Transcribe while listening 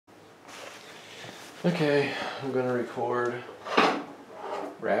Okay, I'm gonna record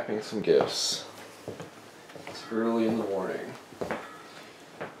wrapping some gifts. It's early in the morning.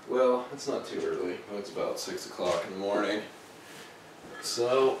 Well, it's not too early, but it's about 6 o'clock in the morning.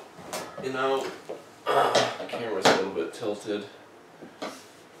 So, the camera's a little bit tilted.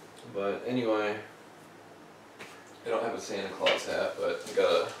 But anyway, I don't have a Santa Claus hat, but I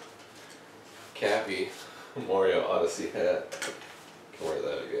got a Cappy Mario Odyssey hat. Can wear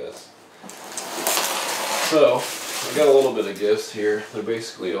that, I guess. So, I got a little bit of gifts here. They're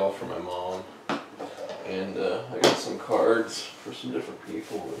basically all for my mom. And I got some cards for some different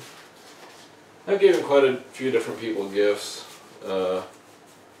people. I've given quite a few different people gifts.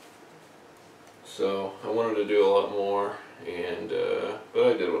 So, I wanted to do a lot more, and but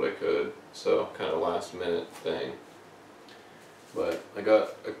I did what I could. So, kind of last minute thing. But I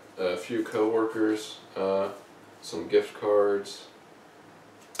got a few co-workers, some gift cards.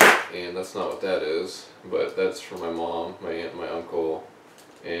 And that's not what that is, but that's for my mom, my aunt, my uncle,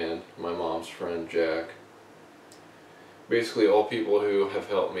 and my mom's friend Jack. Basically all people who have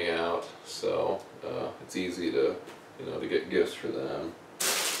helped me out, so it's easy to, to get gifts for them.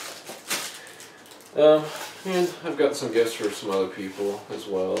 And I've got some gifts for some other people as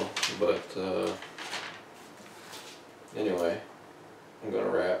well, but anyway, I'm going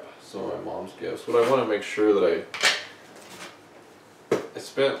to wrap some of my mom's gifts. But I want to make sure that I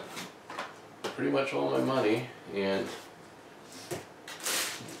spent pretty much all my money, and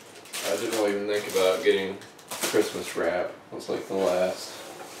I didn't really even think about getting Christmas wrap. It was like the last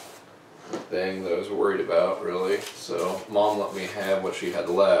thing that I was worried about, really. So Mom let me have what she had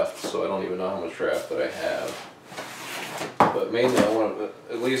left, so I don't even know how much wrap that I have. But mainly I want to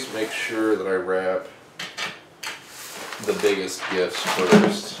at least make sure that I wrap the biggest gifts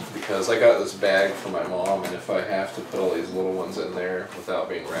first, because I got this bag for my mom, and if I have to put all these little ones in there without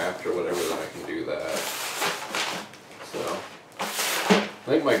being wrapped or whatever, then I can do that. So I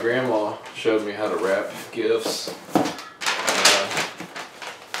think my grandma showed me how to wrap gifts quite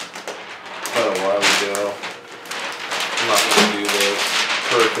a while ago. I'm not going to do this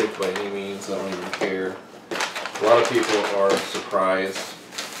perfect by any means, I don't even care. A lot of people are surprised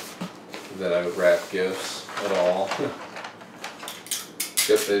that I would wrap gifts at all. I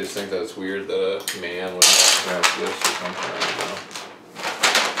guess they just think that it's weird that a man would wrap gifts or something, I don't know.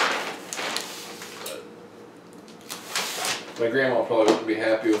 But my grandma probably wouldn't be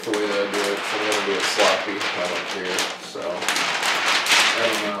happy with the way that I do it, so I'm going to do it sloppy. I don't care, so I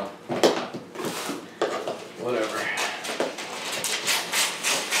don't know. Whatever.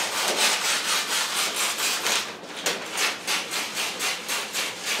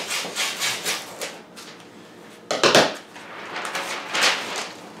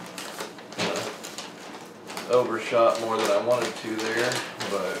 Overshot more than I wanted to there,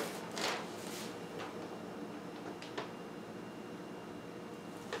 but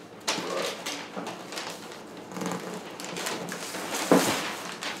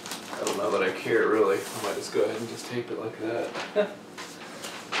I don't know that I care really. I might just go ahead and just tape it like that.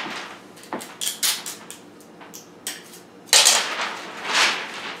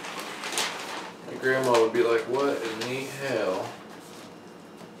 My grandma would be like, "What in the hell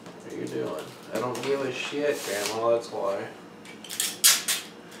are you doing?" I don't give a shit, Grandma, that's why.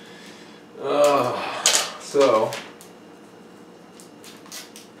 So,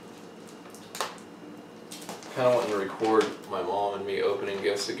 kind of wanting to record my mom and me opening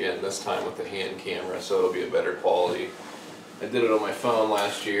gifts again, this time with the hand camera, so it'll be a better quality. I did it on my phone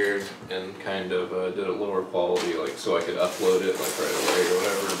last year and kind of did it lower quality, like so I could upload it like right away or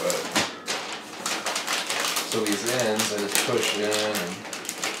whatever, but so these ends I just push in and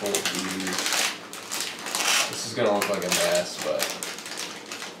hold these. This is going to look like a mess, but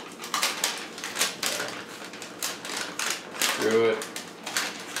screw it.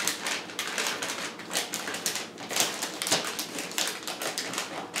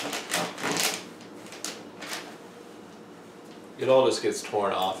 It all just gets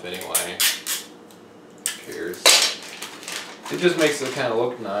torn off anyway. Who cares? It just makes it kind of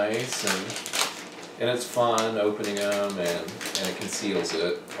look nice, and it's fun opening them, and it conceals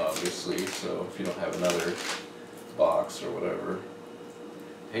it, obviously, so if you don't have another box or whatever.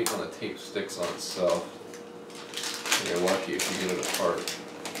 I hate when the tape sticks on itself. And you're lucky if you get it apart.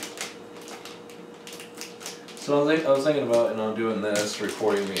 So I was thinking about, doing this,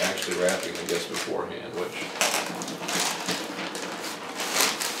 recording me actually wrapping the gifts beforehand, which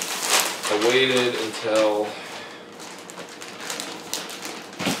I waited until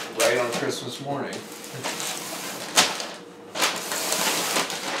right on Christmas morning.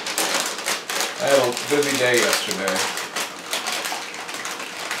 I had a busy day yesterday.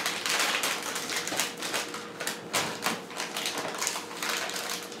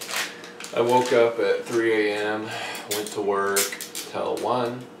 I woke up at 3 a.m., went to work till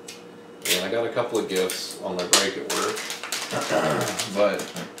 1, and I got a couple of gifts on my break at work. But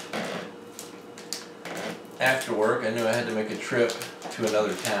after work, I knew I had to make a trip to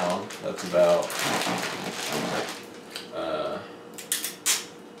another town. That's about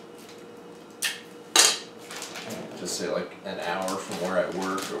just say like an hour from where I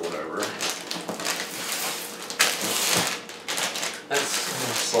work or whatever. That's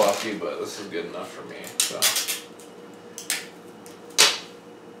sloppy, but this is good enough for me. So.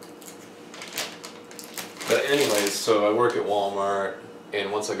 But anyways, so I work at Walmart, and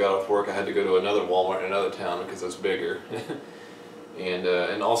once I got off work, I had to go to another Walmart in another town because it's bigger,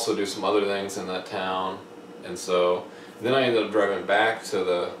 and also do some other things in that town. And so then I ended up driving back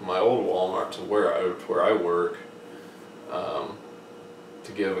to my old Walmart to where I work,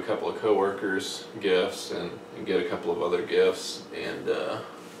 to give a couple of coworkers gifts and get a couple of other gifts. And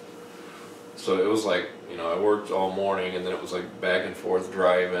so it was like, you know, I worked all morning, and then it was like back and forth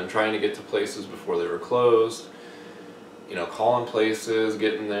driving, trying to get to places before they were closed, you know, calling places,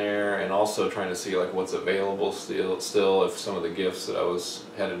 getting there, and also trying to see like what's available still if some of the gifts that I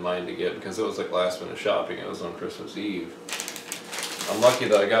had in mind to get, because it was like last minute shopping. It was on Christmas Eve. I'm lucky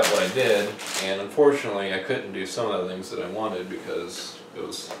that I got what I did, and unfortunately I couldn't do some of the things that I wanted because it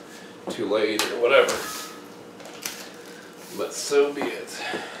was too late or whatever. But so be it.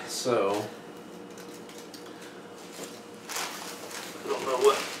 So I don't know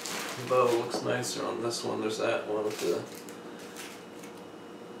what bow looks nicer on this one. There's that one with the,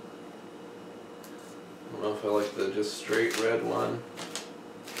 I don't know if I like the just straight red one.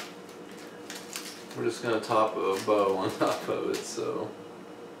 We're just gonna top a bow on top of it, so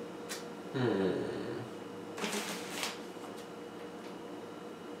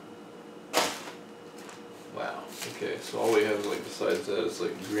wow. Okay, so all we have like besides that is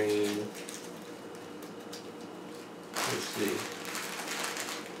like green. Let's see.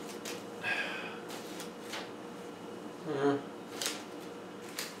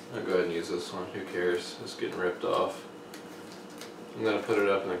 I'll go ahead and use this one. Who cares? It's getting ripped off. I'm gonna put it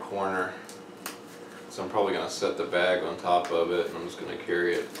up in the corner. So I'm probably going to set the bag on top of it, and I'm just going to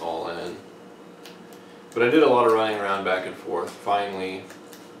carry it all in. But I did a lot of running around back and forth. Finally,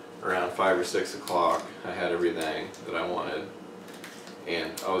 around 5 or 6 o'clock, I had everything that I wanted. And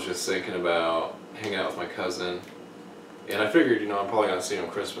I was just thinking about hanging out with my cousin. And I figured, you know, I'm probably going to see him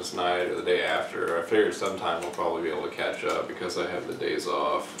Christmas night or the day after. I figured sometime we'll probably be able to catch up because I have the days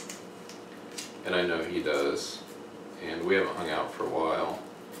off. And I know he does. And we haven't hung out for a while.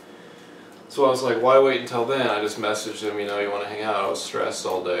 So I was like, why wait until then? I just messaged him, you know, you want to hang out? I was stressed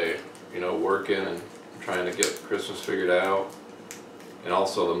all day, you know, working and trying to get Christmas figured out. And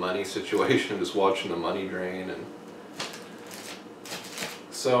also the money situation, just watching the money drain. And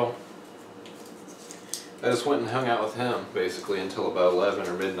so I just went and hung out with him basically until about 11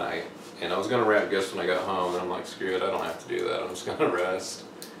 or midnight. And I was going to wrap gifts when I got home, and I'm like, screw it, I don't have to do that. I'm just going to rest,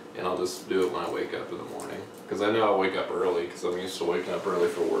 and I'll just do it when I wake up in the morning. Because I know I'll wake up early, because I'm used to waking up early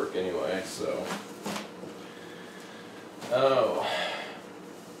for work anyway, so. Oh,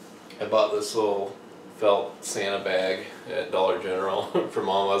 I bought this little felt Santa bag at Dollar General for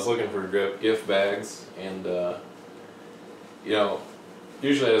Mom. I was looking for gift bags, and you know,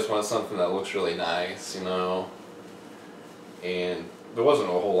 usually I just want something that looks really nice, you know, and there wasn't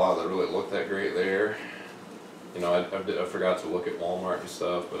a whole lot that really looked that great there. You know, I forgot to look at Walmart and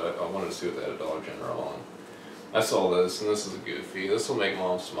stuff, but I wanted to see what they had at Dollar General, and I saw this, and this is a goofy. This will make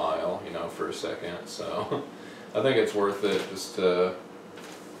Mom smile, you know, for a second. So I think it's worth it just to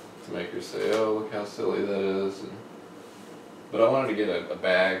make her say, "Oh, look how silly that is." But I wanted to get a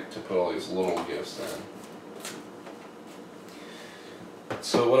bag to put all these little gifts in.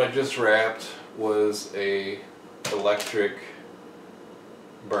 So what I just wrapped was a electric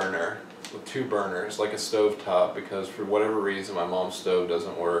burner with 2 burners, like a stove top, because for whatever reason my mom's stove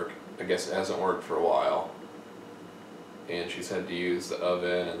doesn't work. I guess it hasn't worked for a while. And she's had to use the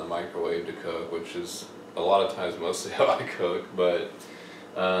oven and the microwave to cook, which is a lot of times mostly how I cook, but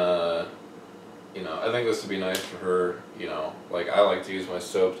you know, I think this would be nice for her, you know, like I like to use my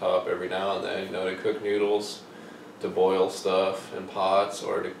stovetop every now and then, you know, to cook noodles, to boil stuff in pots,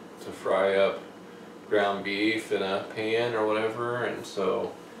 or to fry up ground beef in a pan or whatever. And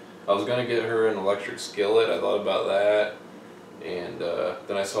so I was going to get her an electric skillet. I thought about that. And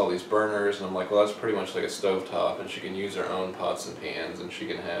then I saw these burners, and I'm like, well, that's pretty much like a stovetop, and she can use her own pots and pans, and she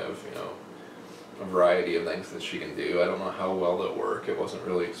can have, you know, a variety of things that she can do. I don't know how well they'll work. It wasn't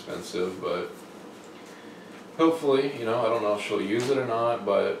really expensive, but hopefully, you know, I don't know if she'll use it or not,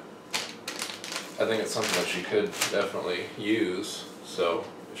 but I think it's something that she could definitely use. So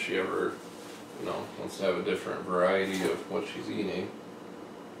if she ever, you know, wants to have a different variety of what she's eating.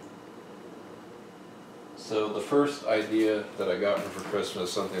 So the first idea that I got her for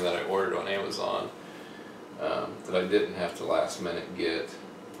Christmas, something that I ordered on Amazon, that I didn't have to last minute get,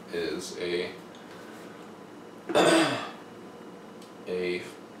 is a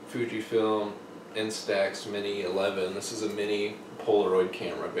Fujifilm Instax Mini 11. This is a mini Polaroid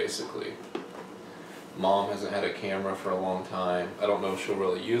camera, basically. Mom hasn't had a camera for a long time. I don't know if she'll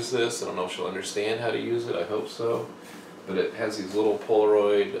really use this. I don't know if she'll understand how to use it. I hope so. But it has these little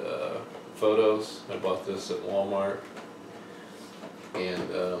Polaroid photos. I bought this at Walmart.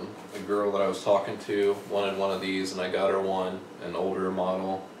 And a girl that I was talking to wanted one of these, and I got her one, an older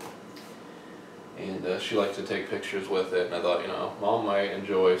model. And she liked to take pictures with it, and I thought, you know, Mom might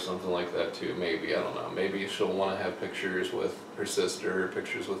enjoy something like that too, maybe, I don't know. Maybe she'll want to have pictures with her sister,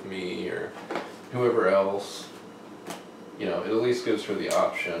 pictures with me, or whoever else. You know, it at least gives her the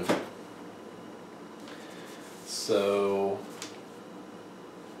option. So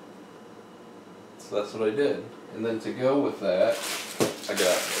that's what I did. And then to go with that, I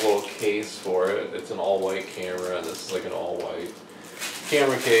got a little case for it. It's an all-white camera, and this is like an all-white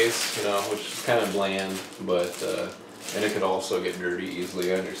camera case, you know, which is kind of bland, but and it could also get dirty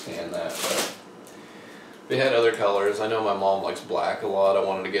easily. I understand that, but they had other colors. I know my mom likes black a lot. I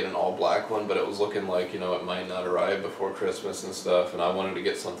wanted to get an all black one, but it was looking like, you know, it might not arrive before Christmas and stuff, and I wanted to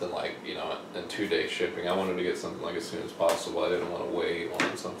get something like, you know, in 2-day shipping. I wanted to get something like as soon as possible. I didn't want to wait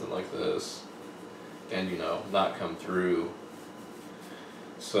on something like this and, you know, not come through.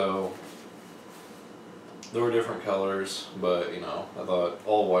 So there were different colors, but, you know, I thought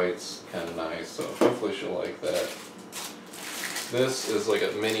all white's kind of nice, so hopefully she'll like that. This is like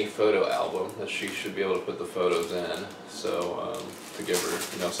a mini photo album that she should be able to put the photos in, so to give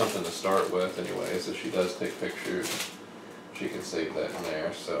her, you know, something to start with anyways. If she does take pictures, she can save that in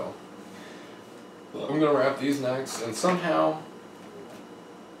there. So I'm going to wrap these next, and somehow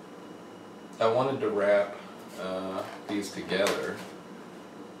I wanted to wrap these together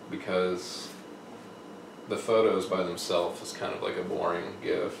because the photos by themselves is kind of like a boring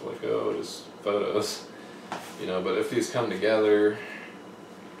gift, like, oh, just photos, you know. But if these come together,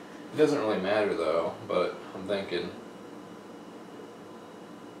 it doesn't really matter though. But I'm thinking,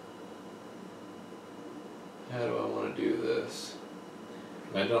 how do I want to do this?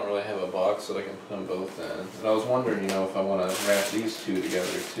 And I don't really have a box that I can put them both in. And I was wondering, you know, if I want to wrap these two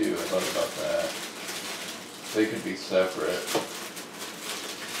together too. I thought about that. They could be separate.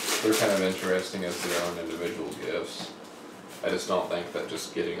 They're kind of interesting as their own individual gifts. I just don't think that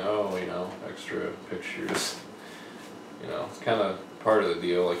just getting, oh, you know, extra pictures, you know, it's kind of part of the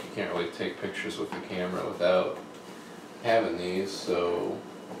deal. Like, you can't really take pictures with the camera without having these, so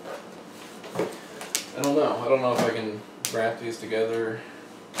I don't know. I don't know if I can wrap these together.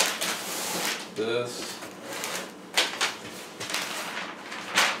 This.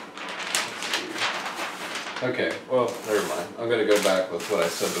 Okay, well, never mind. I'm going to go back with what I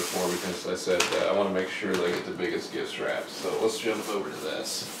said before, because I said I want to make sure that I get the biggest gifts wrapped. So let's jump over to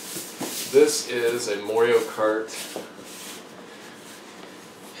this. This is a Mario Kart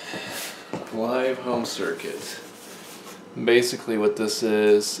live home circuit. Basically what this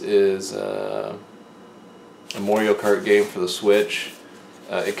is a Mario Kart game for the Switch.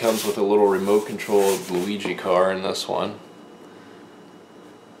 It comes with a little remote controlled Luigi car in this one.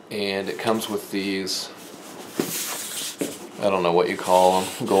 And it comes with these, I don't know what you call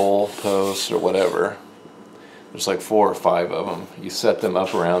them, goal posts or whatever. There's like 4 or 5 of them. You set them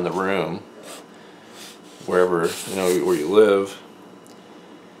up around the room, wherever, you know, where you live.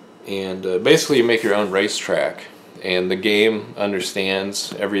 And basically you make your own racetrack. And the game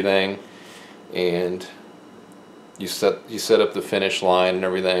understands everything. And you set up the finish line and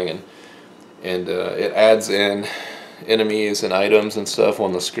everything. And it adds in enemies and items and stuff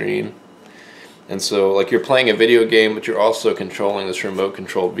on the screen. And so, like, you're playing a video game, but you're also controlling this remote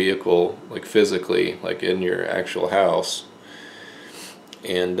controlled vehicle, like, physically, like in your actual house.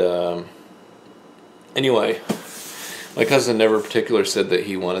 And anyway, my cousin never particularly said that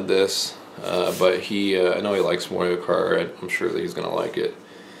he wanted this, but I know he likes Mario Kart. I'm sure that he's gonna like it.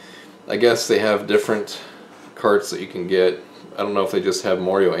 I guess they have different carts that you can get. I don't know if they just have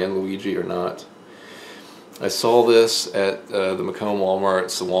Mario and Luigi or not. I saw this at the Macomb Walmart.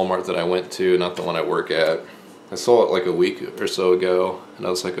 It's the Walmart that I went to, not the one I work at. I saw it like a week or so ago, and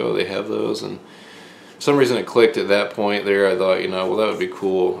I was like, oh, they have those? And for some reason it clicked at that point there. I thought, you know, well, that would be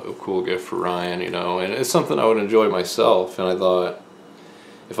cool, a cool gift for Ryan, you know, and it's something I would enjoy myself. And I thought,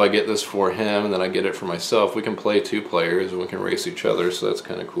 if I get this for him and then I get it for myself, we can play 2 players and we can race each other, so that's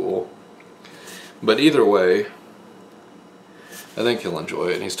kind of cool. But either way, I think he'll enjoy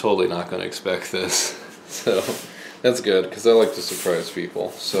it, and he's totally not going to expect this. So that's good, because I like to surprise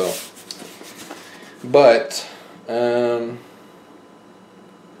people. So, but yeah,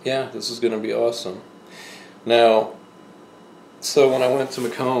 this is going to be awesome. Now, so when I went to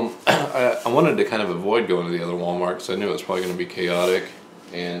Macomb, I wanted to kind of avoid going to the other Walmart because I knew it was probably going to be chaotic,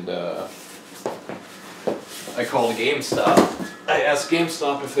 and I called GameStop. I asked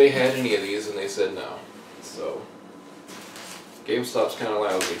GameStop if they had any of these, and they said no. So GameStop's kind of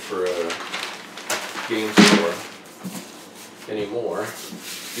lousy for a game store anymore.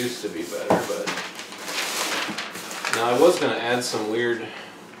 Used to be better, but now I was going to add some weird.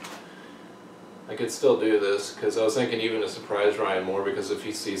 I could still do this because I was thinking even to surprise Ryan more, because if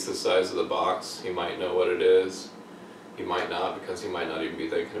he sees the size of the box, he might know what it is. He might not, because he might not even be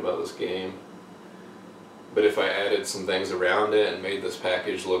thinking about this game. But if I added some things around it and made this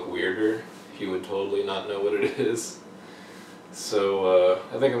package look weirder, he would totally not know what it is. So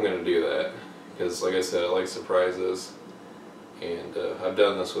I think I'm going to do that because, like I said, I like surprises, and I've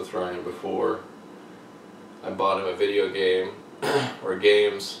done this with Ryan before. I bought him a video game or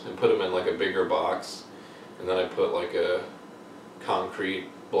games and put them in like a bigger box, and then I put like a concrete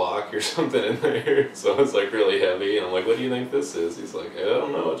block or something in there, so it's like really heavy, and I'm like, what do you think this is? He's like, I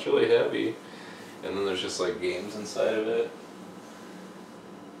don't know, it's really heavy. And then there's just like games inside of it.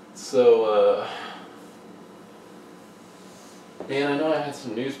 So man, I know I had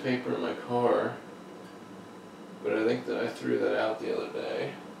some newspaper in my car, but I think that I threw that out the other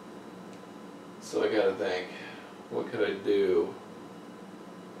day. So I gotta think, what could I do?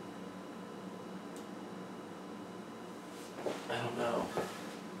 I don't know.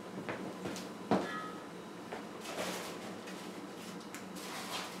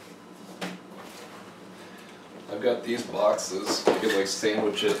 I've got these boxes. I could like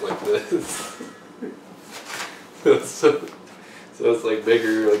sandwich it like this. so it's like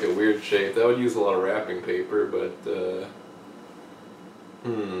bigger, like a weird shape. That would use a lot of wrapping paper, but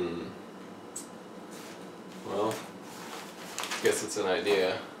well, I guess it's an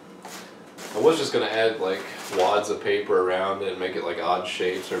idea. I was just gonna add like wads of paper around it and make it like odd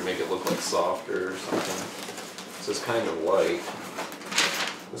shapes, or make it look like softer or something. So it's kind of light.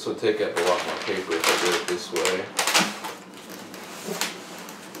 This would take up a lot more paper if I did it this way.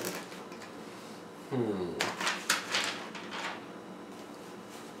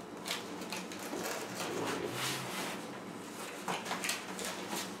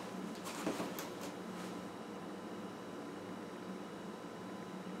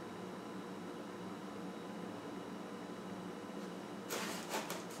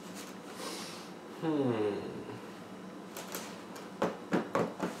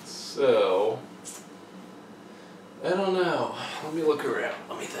 So, I don't know. Let me look around.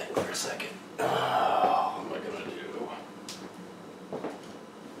 Let me think for a second. What am I gonna do?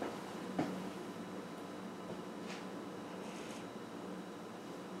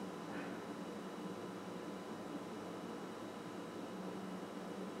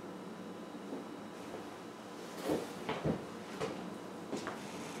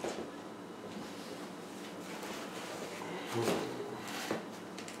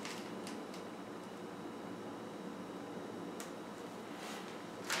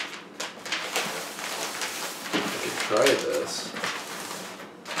 Try this.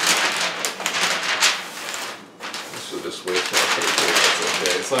 This will just waste more paper. That's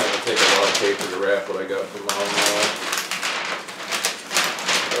okay. It's not going to take a lot of paper to wrap what I got from Mom.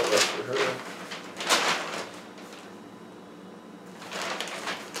 Oh, that's for her.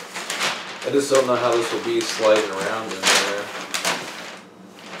 I just don't know how this will be sliding around in there.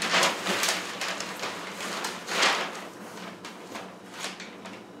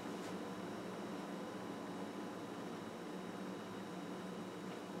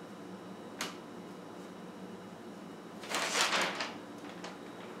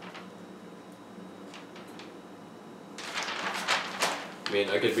 I mean,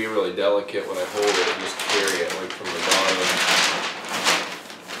 I could be really delicate when I hold it and just carry it like from the bottom.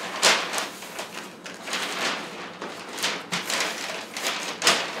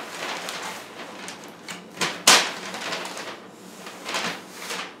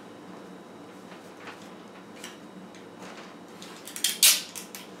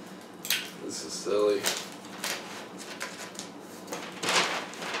 This is silly.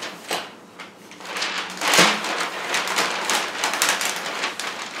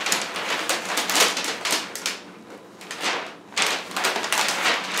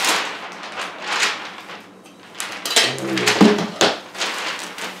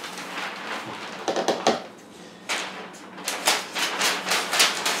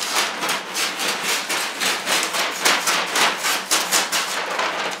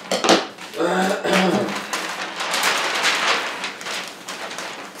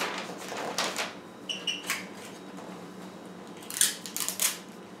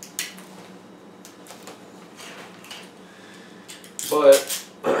 But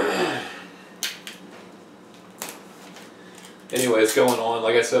anyway, it's going on.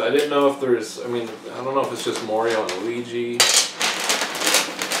 Like I said, I didn't know if there's, I mean, I don't know if it's just Mario and Luigi,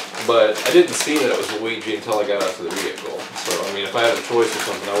 but I didn't see that it was Luigi until I got out to the vehicle. So, I mean, if I had a choice or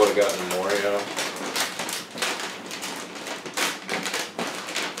something, I would have gotten Mario.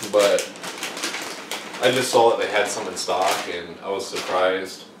 But I just saw that they had some in stock, and I was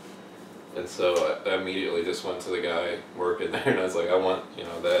surprised. And so I immediately just went to the guy working there, and I was like, I want, you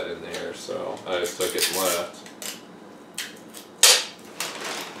know, that in there. So I just took it and left.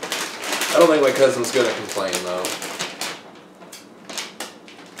 I don't think my cousin's gonna complain though.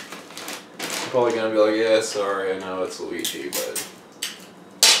 He's probably gonna be like, yeah, sorry, I know it's Luigi, but.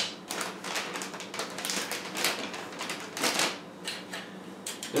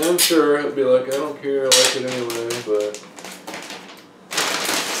 And I'm sure he'll be like, I don't care, I like it anyway, but.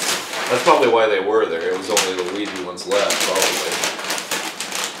 That's probably why they were there. It was only the Luigi ones left, probably.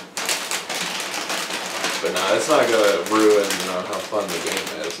 But nah, it's not gonna ruin how fun the game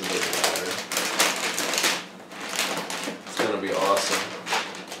is. It doesn't matter. It's gonna be awesome.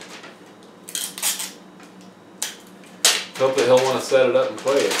 Hope that he'll want to set it up and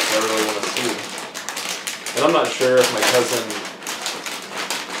play it. I really want to see. And I'm not sure if my cousin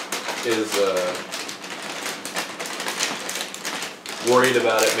is worried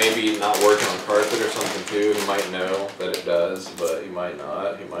about it maybe not working on carpet or something too. He might know that it does, but he might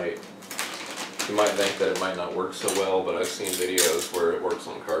not. He might think that it might not work so well, but I've seen videos where it works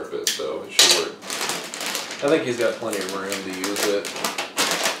on carpet, so it should work. I think he's got plenty of room to use it.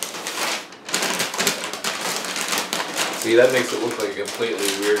 See, that makes it look like a completely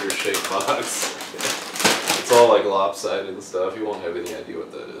weirder shaped box. It's all like lopsided and stuff. You won't have any idea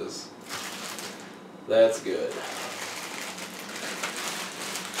what that is. That's good.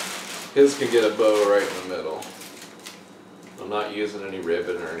 His could get a bow right in the middle. I'm not using any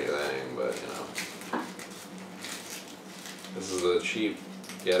ribbon or anything, but you know. This is a cheap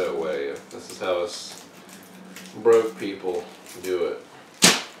getaway. This is how us broke people do it.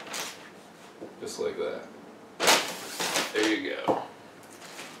 Just like that. There you go.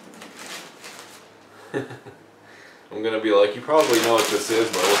 I'm gonna be like, you probably know what this is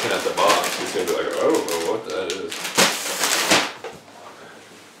by looking at the box. He's gonna be like, I don't know what that is.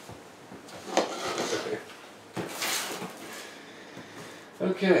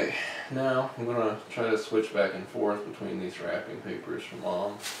 Okay, now I'm gonna try to switch back and forth between these wrapping papers from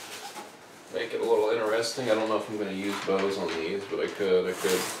Mom. Make it a little interesting. I don't know if I'm gonna use bows on these, but I could at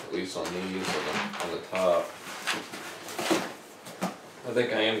least on these on the top. I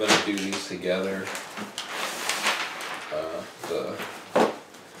think I am gonna do these together.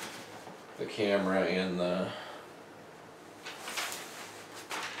 The camera and the.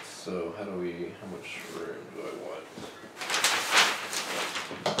 So how much room do I want?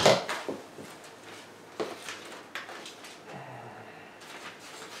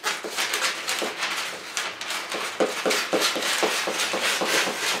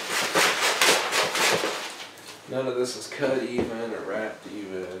 None of this is cut even or wrapped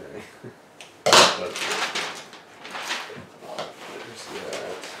even. But there's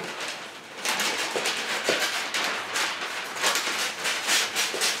that.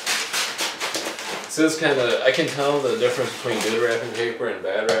 So this kind of, I can tell the difference between good wrapping paper and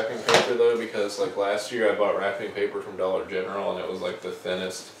bad wrapping paper though, because like last year I bought wrapping paper from Dollar General and it was like the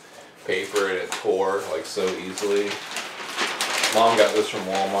thinnest paper and it tore like so easily. Mom got this from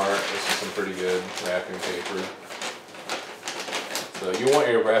Walmart. This is some pretty good wrapping paper. So you want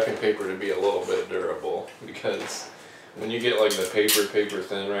your wrapping paper to be a little bit durable, because when you get like the paper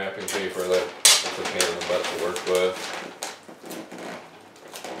thin wrapping paper, that's a pain in the butt to work with.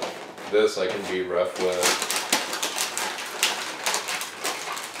 This I can be rough with.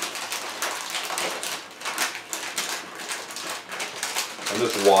 I'm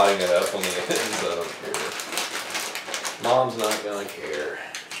just wadding it up on the ends, I don't care. Mom's not gonna care.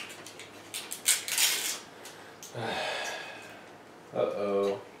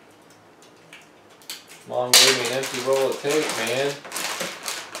 Uh-oh. Mom gave me an empty roll of tape, man.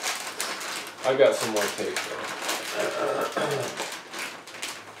 I've got some more tape though.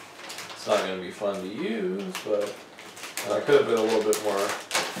 It's not going to be fun to use, but I could have been a little bit more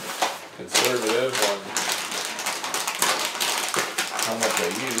conservative on how much I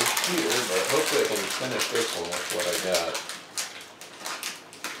used here, but hopefully I can finish this one with what I got.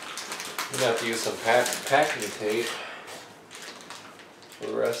 I'm going to have to use some packing tape for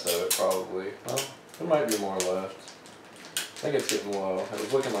the rest of it, probably. Well, there might be more left. I think it's getting low. It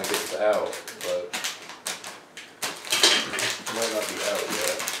was looking like it was out, but it might not be out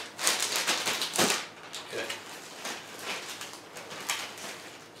yet. Okay.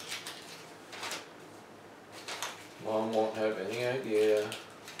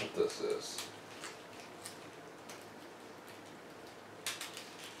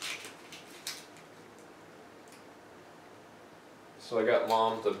 So I got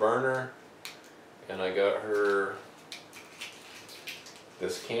Mom the burner, and I got her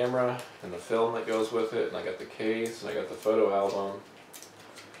this camera and the film that goes with it, and I got the case, and I got the photo album.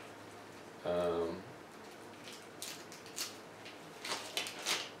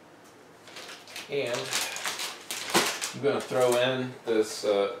 And I'm going to throw in this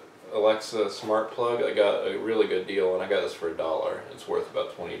Alexa smart plug. I got a really good deal, and I got this for $1. It's worth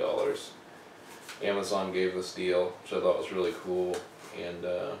about $20. Amazon gave this deal, which I thought was really cool. And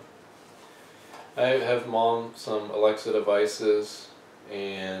I have Mom some Alexa devices,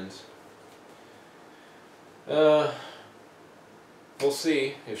 and we'll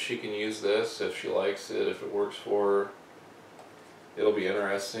see if she can use this, if she likes it, if it works for her. It'll be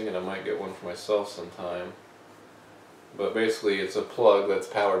interesting, and I might get one for myself sometime. But basically it's a plug that's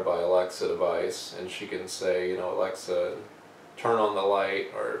powered by Alexa device, and she can say, you know, Alexa, turn on the light,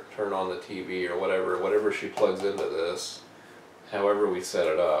 or turn on the TV, or whatever she plugs into this, however we set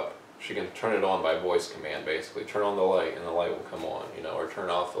it up. She can turn it on by voice command, basically. Turn on the light and the light will come on, you know, or turn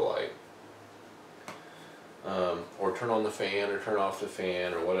off the light. Or turn on the fan or turn off the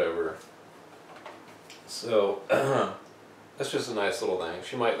fan or whatever. So that's just a nice little thing.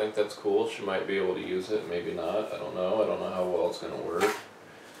 She might think that's cool. She might be able to use it, maybe not. I don't know. I don't know how well it's going to work.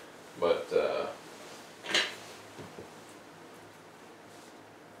 But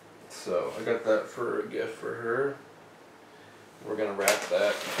so I got that for a gift for her. We're going to wrap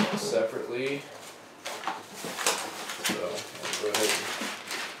that separately. So I'll go ahead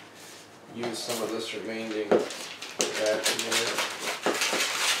and use some of this remaining wrapping here.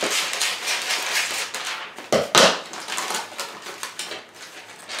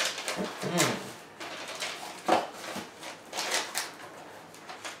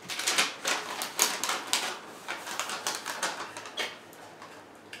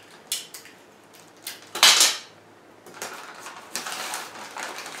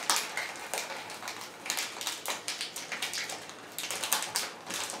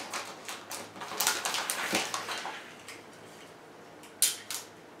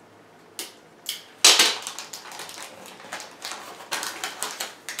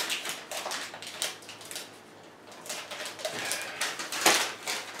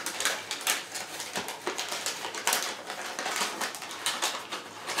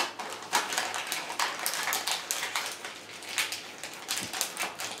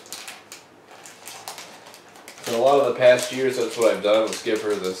 So a lot of the past years, that's what I've done, was give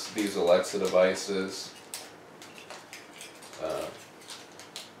her these Alexa devices. I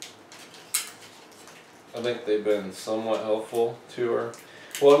think they've been somewhat helpful to her.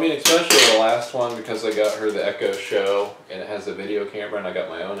 Well, I mean, especially the last one, because I got her the Echo Show, and it has a video camera, and I got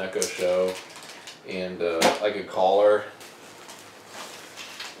my own Echo Show, and I could call her,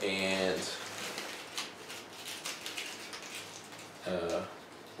 and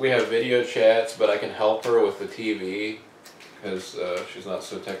we have video chats, but I can help her with the TV, because she's not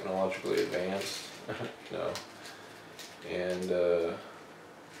so technologically advanced. No. And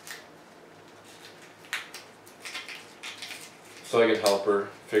so I can help her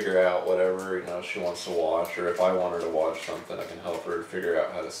figure out whatever, you know, she wants to watch, or if I want her to watch something, I can help her figure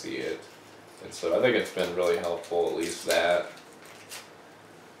out how to see it. And so I think it's been really helpful, at least that.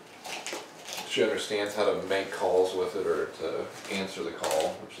 She understands how to make calls with it, or to answer the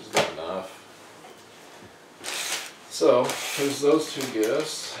call, which is good enough. So there's those two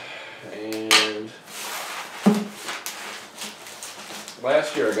gifts, and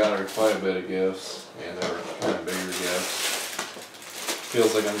last year I got her quite a bit of gifts, and they were kind of bigger gifts.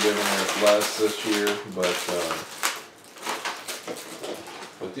 Feels like I'm giving her less this year, but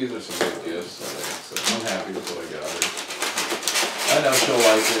these are some good gifts, I think, so I'm happy with what I got her. I know she'll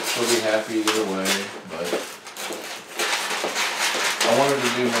like it, she'll be happy either way, but I wanted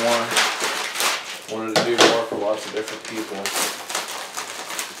to do more. Wanted to do more for lots of different people,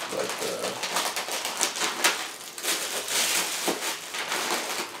 but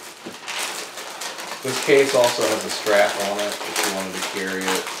this case also has a strap on it if you wanted to carry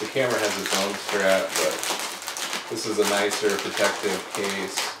it. The camera has its own strap, but this is a nicer protective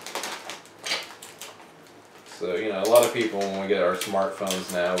case. So, you know, a lot of people, when we get our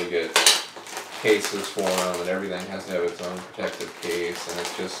smartphones now, we get cases for them, and everything has to have its own protective case, and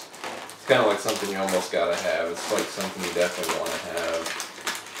it's kind of like something you almost gotta have. It's like something you definitely want to have.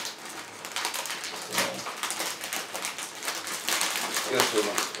 So, I guess we're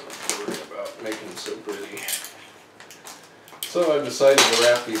not going to worry about making it so pretty. So I've decided to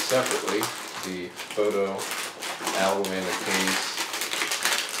wrap these separately, the photo album and the case.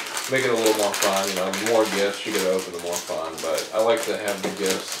 Make it a little more fun, you know, the more gifts you get to open, the more fun, but I like to have the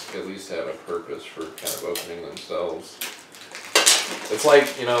gifts at least have a purpose for kind of opening themselves. It's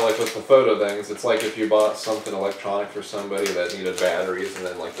like, you know, like with the photo things, it's like if you bought something electronic for somebody that needed batteries and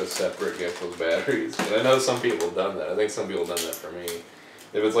then like the separate gift was batteries. And I know some people have done that. I think some people have done that for me.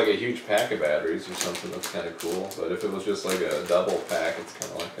 If it's like a huge pack of batteries or something, that's kind of cool. But if it was just like a double pack, it's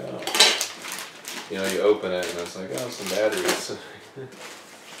kind of like, oh. You know, you open it and it's like, oh, some batteries.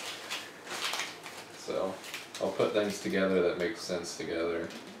 So, I'll put things together that make sense together.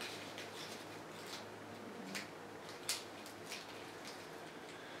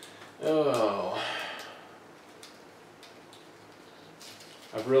 Oh.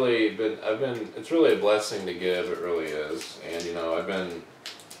 It's really a blessing to give, it really is. And, you know, I've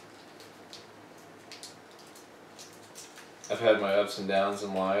had my ups and downs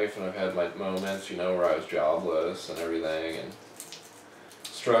in life, and I've had my moments, you know, where I was jobless and everything, and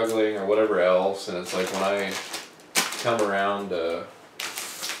struggling or whatever else, and it's like when I come around to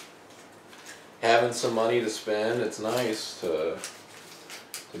having some money to spend, it's nice to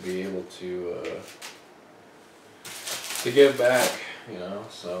be able to give back, you know,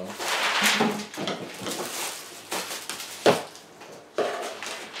 so.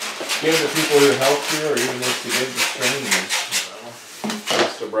 Give to people who helped you, or even just to give to strangers, you know,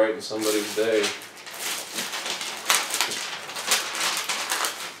 just to brighten somebody's day.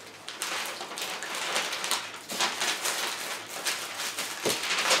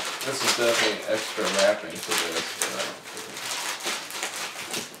 This is definitely extra wrapping for this, but I don't think.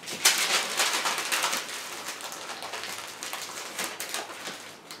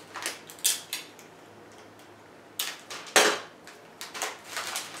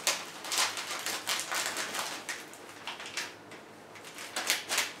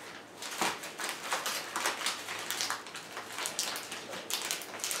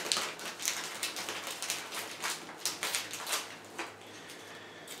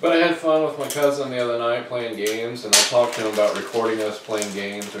 But I had fun with my cousin the other night playing games, and I talked to him about recording us playing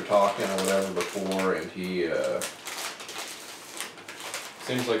games or talking or whatever before, and he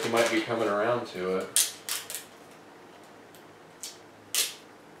seems like he might be coming around to it.